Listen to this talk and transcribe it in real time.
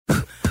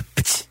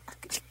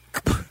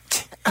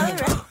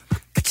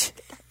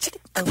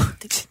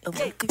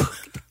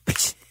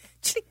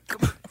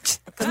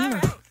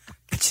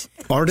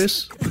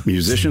Artists,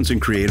 musicians,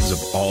 and creatives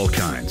of all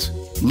kinds.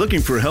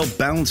 Looking for help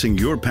balancing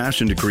your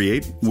passion to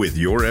create with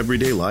your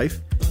everyday life?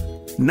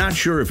 Not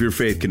sure if your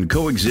faith can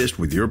coexist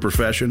with your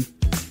profession?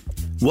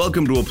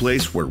 Welcome to a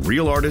place where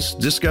real artists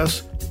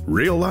discuss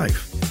real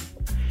life.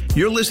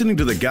 You're listening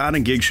to The God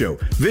and Gig Show.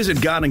 Visit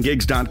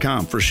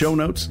godandgigs.com for show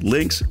notes,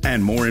 links,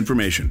 and more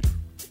information.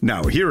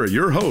 Now, here are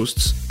your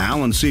hosts,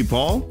 Alan C.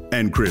 Paul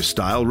and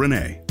Christyle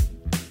Renee.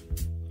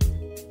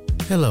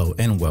 Hello,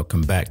 and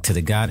welcome back to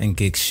The God and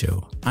Gigs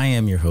Show. I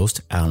am your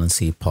host, Alan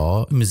C.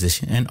 Paul, a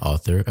musician and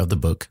author of the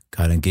book,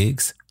 God and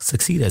Gigs,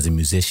 Succeed as a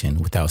Musician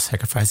Without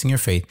Sacrificing Your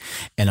Faith,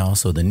 and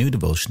also the new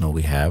devotional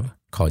we have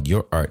called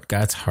Your Art,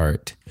 God's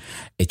Heart,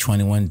 a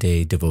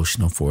 21-day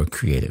devotional for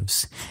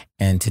creatives.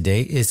 And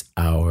today is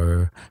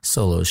our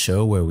solo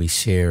show where we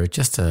share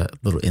just a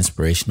little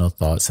inspirational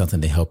thought,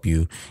 something to help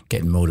you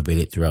get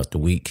motivated throughout the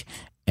week.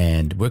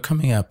 And we're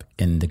coming up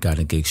in the God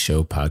and Gigs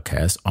Show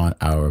podcast on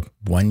our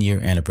 1-year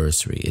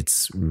anniversary.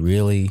 It's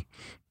really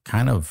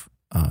kind of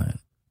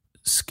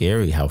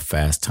scary how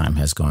fast time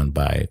has gone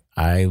by.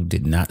 I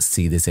did not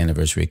see this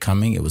anniversary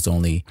coming. It was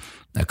only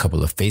a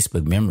couple of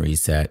Facebook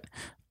memories that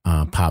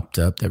popped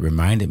up that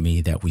reminded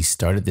me that we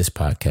started this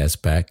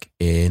podcast back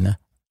in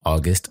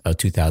August of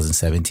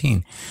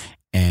 2017.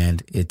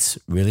 And it's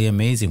really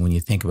amazing when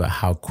you think about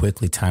how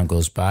quickly time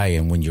goes by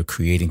and when you're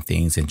creating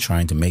things and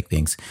trying to make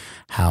things,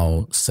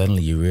 how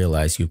suddenly you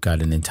realize you've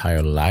got an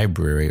entire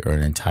library or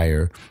an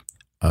entire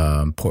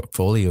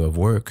portfolio of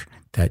work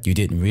that you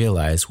didn't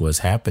realize was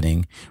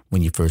happening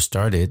when you first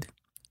started.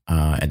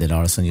 And then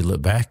all of a sudden you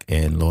look back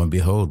and lo and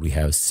behold, we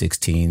have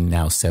 16,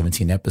 now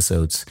 17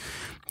 episodes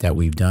that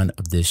we've done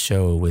of this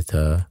show with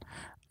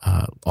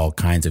all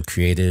kinds of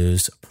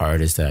creatives,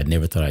 artists that I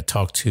never thought I'd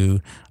talk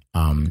to,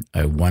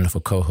 a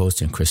wonderful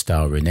co-host in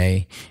Christyle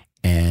Renee,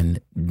 and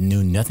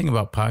knew nothing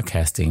about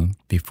podcasting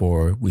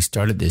before we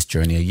started this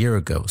journey a year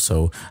ago.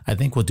 So I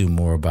think we'll do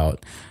more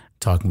about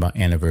talking about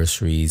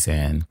anniversaries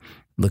and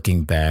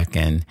looking back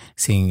and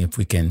seeing if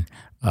we can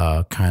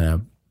kind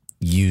of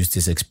use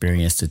this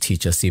experience to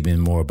teach us even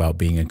more about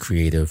being a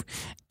creative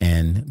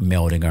and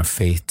melding our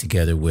faith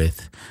together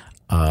with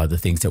the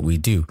things that we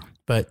do.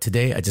 But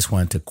today I just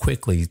wanted to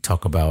quickly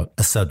talk about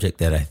a subject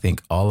that I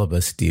think all of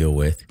us deal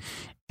with.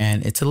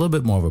 And it's a little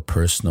bit more of a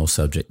personal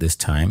subject this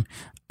time.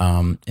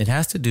 It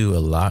has to do a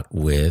lot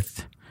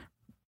with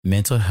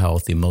mental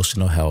health,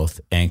 emotional health,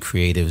 and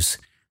creatives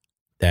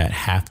that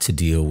have to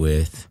deal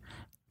with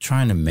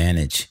trying to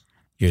manage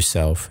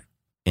yourself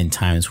in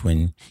times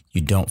when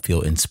you don't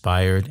feel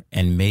inspired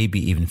and maybe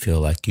even feel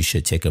like you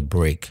should take a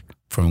break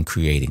from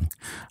creating.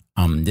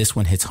 This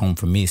one hits home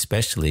for me,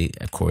 especially,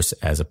 of course,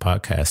 as a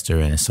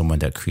podcaster and as someone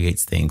that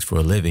creates things for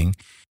a living.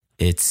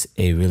 It's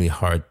a really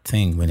hard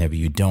thing whenever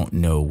you don't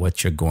know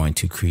what you're going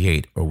to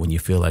create or when you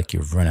feel like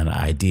you've run out of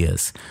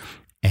ideas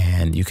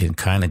and you can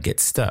kind of get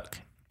stuck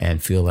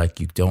and feel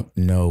like you don't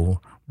know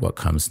what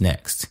comes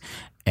next.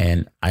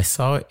 And I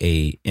saw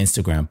a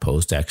Instagram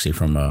post actually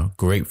from a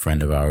great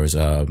friend of ours,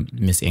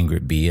 Miss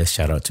Ingrid B. A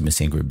shout out to Miss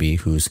Ingrid B,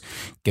 who's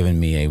given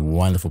me a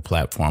wonderful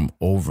platform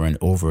over and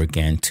over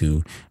again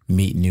to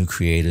meet new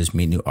creators,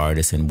 meet new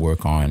artists, and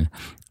work on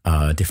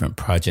different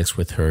projects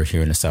with her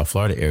here in the South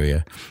Florida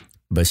area.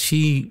 But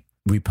she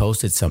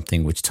reposted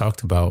something which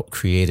talked about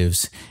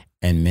creatives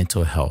and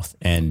mental health.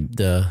 And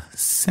the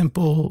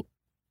simple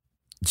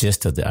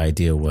gist of the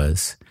idea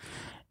was,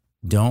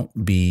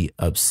 don't be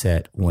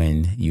upset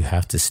when you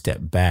have to step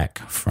back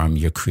from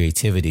your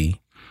creativity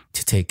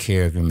to take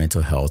care of your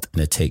mental health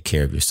and to take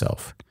care of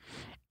yourself.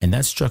 And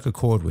that struck a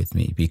chord with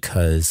me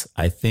because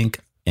I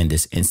think in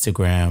this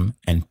Instagram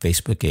and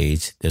Facebook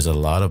age, there's a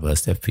lot of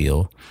us that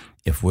feel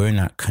if we're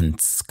not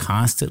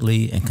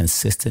constantly and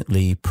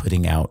consistently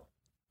putting out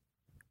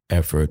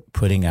effort,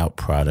 putting out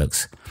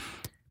products,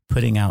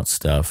 putting out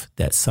stuff,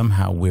 that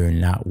somehow we're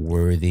not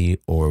worthy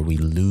or we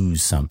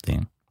lose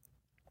something,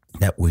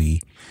 that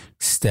we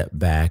step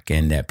back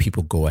and that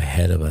people go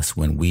ahead of us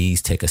when we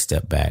take a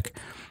step back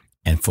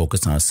and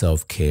focus on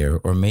self-care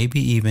or maybe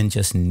even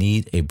just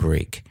need a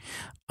break.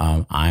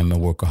 I'm a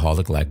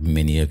workaholic like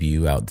many of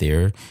you out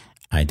there.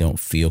 I don't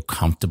feel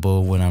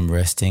comfortable when I'm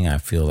resting. I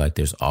feel like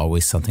there's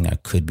always something I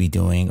could be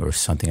doing or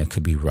something I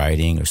could be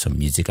writing or some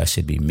music I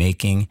should be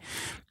making.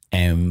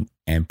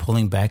 And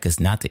pulling back is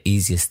not the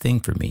easiest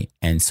thing for me.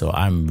 And so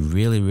I'm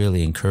really,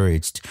 really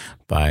encouraged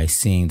by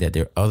seeing that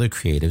there are other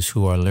creatives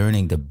who are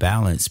learning the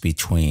balance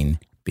between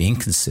being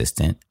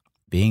consistent,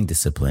 being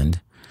disciplined,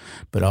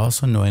 but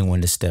also knowing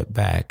when to step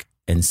back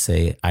and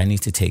say, I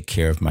need to take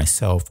care of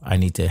myself. I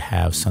need to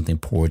have something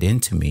poured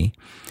into me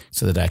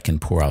so that I can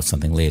pour out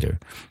something later.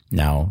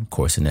 Now, of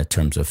course, in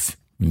terms of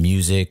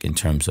music, in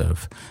terms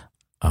of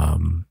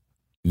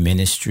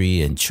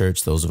ministry and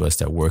church, those of us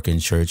that work in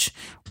church,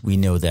 we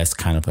know that's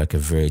kind of like a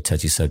very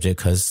touchy subject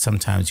because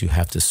sometimes you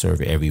have to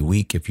serve every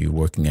week if you're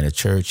working in a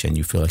church and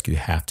you feel like you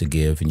have to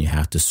give and you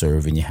have to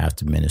serve and you have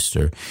to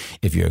minister.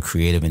 If you're a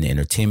creative in the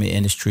entertainment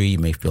industry, you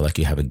may feel like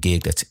you have a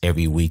gig that's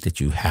every week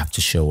that you have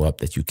to show up,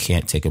 that you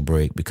can't take a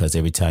break because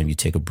every time you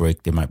take a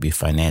break, there might be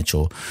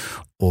financial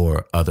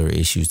or other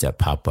issues that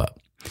pop up.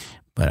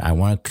 But I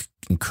want to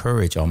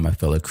encourage all my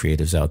fellow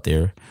creatives out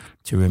there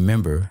to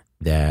remember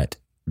that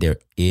there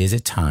is a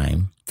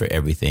time for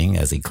everything,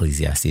 as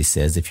Ecclesiastes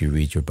says, if you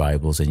read your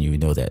Bibles and you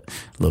know that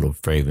little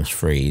famous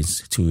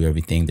phrase, to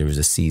everything there is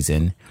a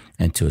season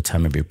and to a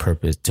time of every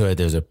purpose,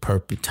 there's a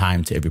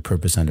time to every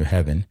purpose under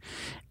heaven.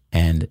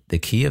 And the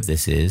key of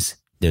this is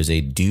there's a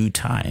due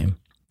time.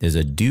 There's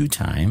a due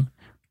time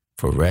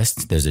for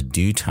rest. There's a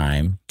due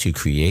time to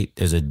create.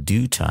 There's a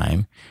due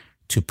time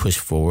to push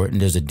forward.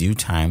 And there's a due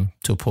time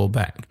to pull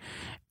back.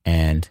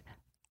 And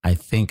I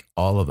think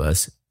all of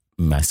us,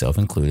 myself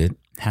included,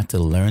 have to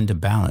learn the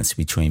balance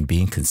between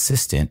being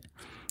consistent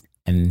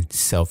and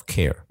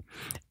self-care.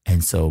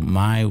 And so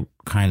my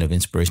kind of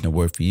inspirational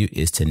word for you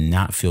is to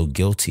not feel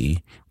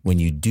guilty when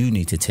you do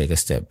need to take a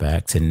step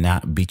back, to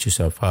not beat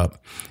yourself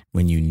up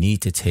when you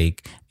need to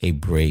take a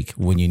break,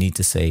 when you need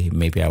to say,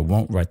 maybe I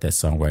won't write that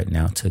song right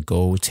now, to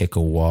go take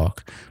a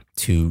walk,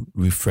 to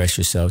refresh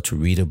yourself, to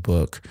read a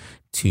book,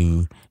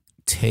 to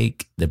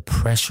take the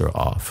pressure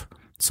off.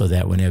 So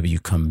that whenever you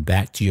come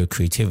back to your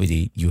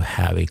creativity, you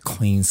have a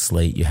clean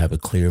slate, you have a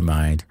clear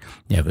mind,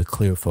 you have a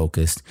clear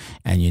focus,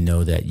 and you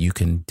know that you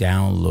can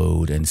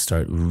download and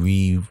start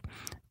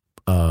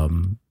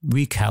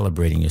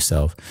recalibrating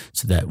yourself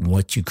so that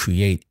what you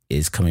create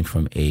is coming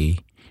from a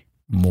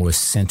more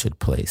centered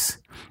place.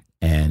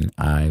 And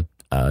I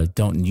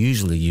don't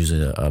usually use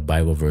a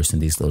Bible verse in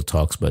these little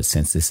talks, but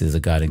since this is a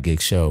God and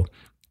Gig show,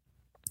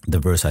 the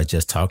verse I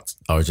just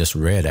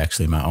read,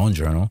 actually in my own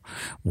journal,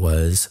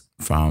 was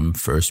from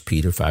 1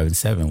 Peter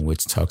 5:7,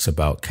 which talks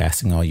about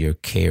casting all your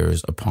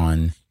cares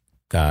upon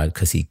God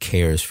because he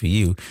cares for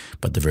you.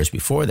 But the verse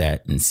before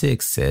that in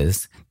 6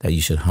 says that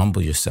you should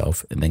humble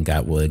yourself and then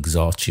God will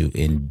exalt you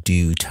in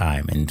due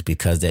time. And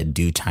because that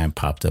due time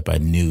popped up, I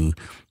knew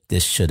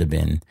this should have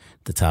been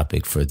the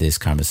topic for this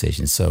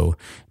conversation. So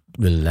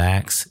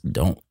relax.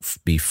 Don't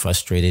be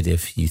frustrated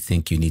if you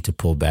think you need to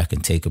pull back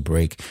and take a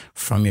break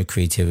from your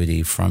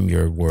creativity, from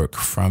your work,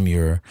 from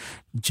your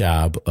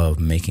job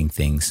of making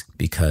things,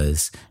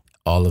 because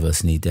all of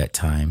us need that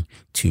time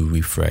to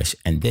refresh.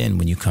 And then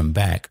when you come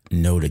back,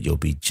 know that you'll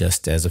be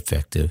just as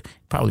effective,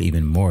 probably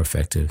even more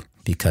effective,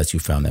 because you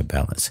found that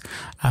balance.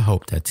 I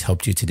hope that's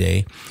helped you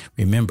today.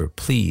 Remember,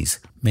 please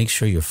make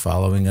sure you're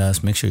following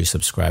us. Make sure you're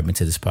subscribing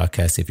to this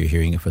podcast if you're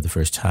hearing it for the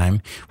first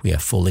time. We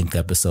have full-length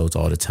episodes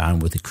all the time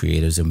with the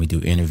creators, and we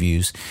do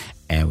interviews.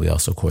 And we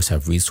also, of course,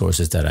 have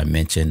resources that I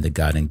mentioned, the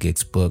God and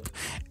Gigs book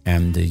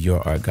and the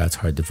Your Art, God's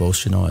Heart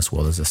devotional, as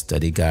well as a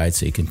study guide.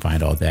 So you can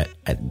find all that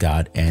at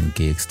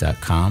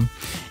godandgigs.com.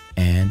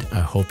 And I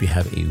hope you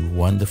have a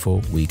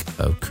wonderful week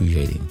of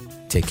creating.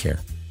 Take care.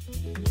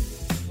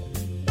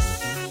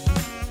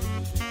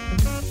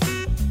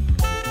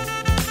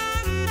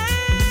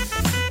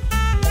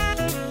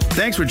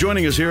 Thanks for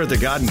joining us here at the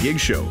God and Gig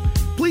Show.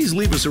 Please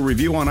leave us a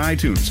review on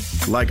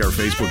iTunes, like our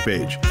Facebook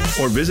page,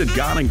 or visit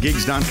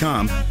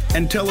godandgigs.com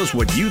and tell us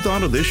what you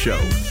thought of this show.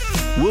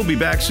 We'll be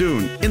back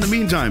soon. In the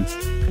meantime,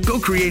 go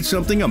create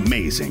something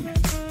amazing.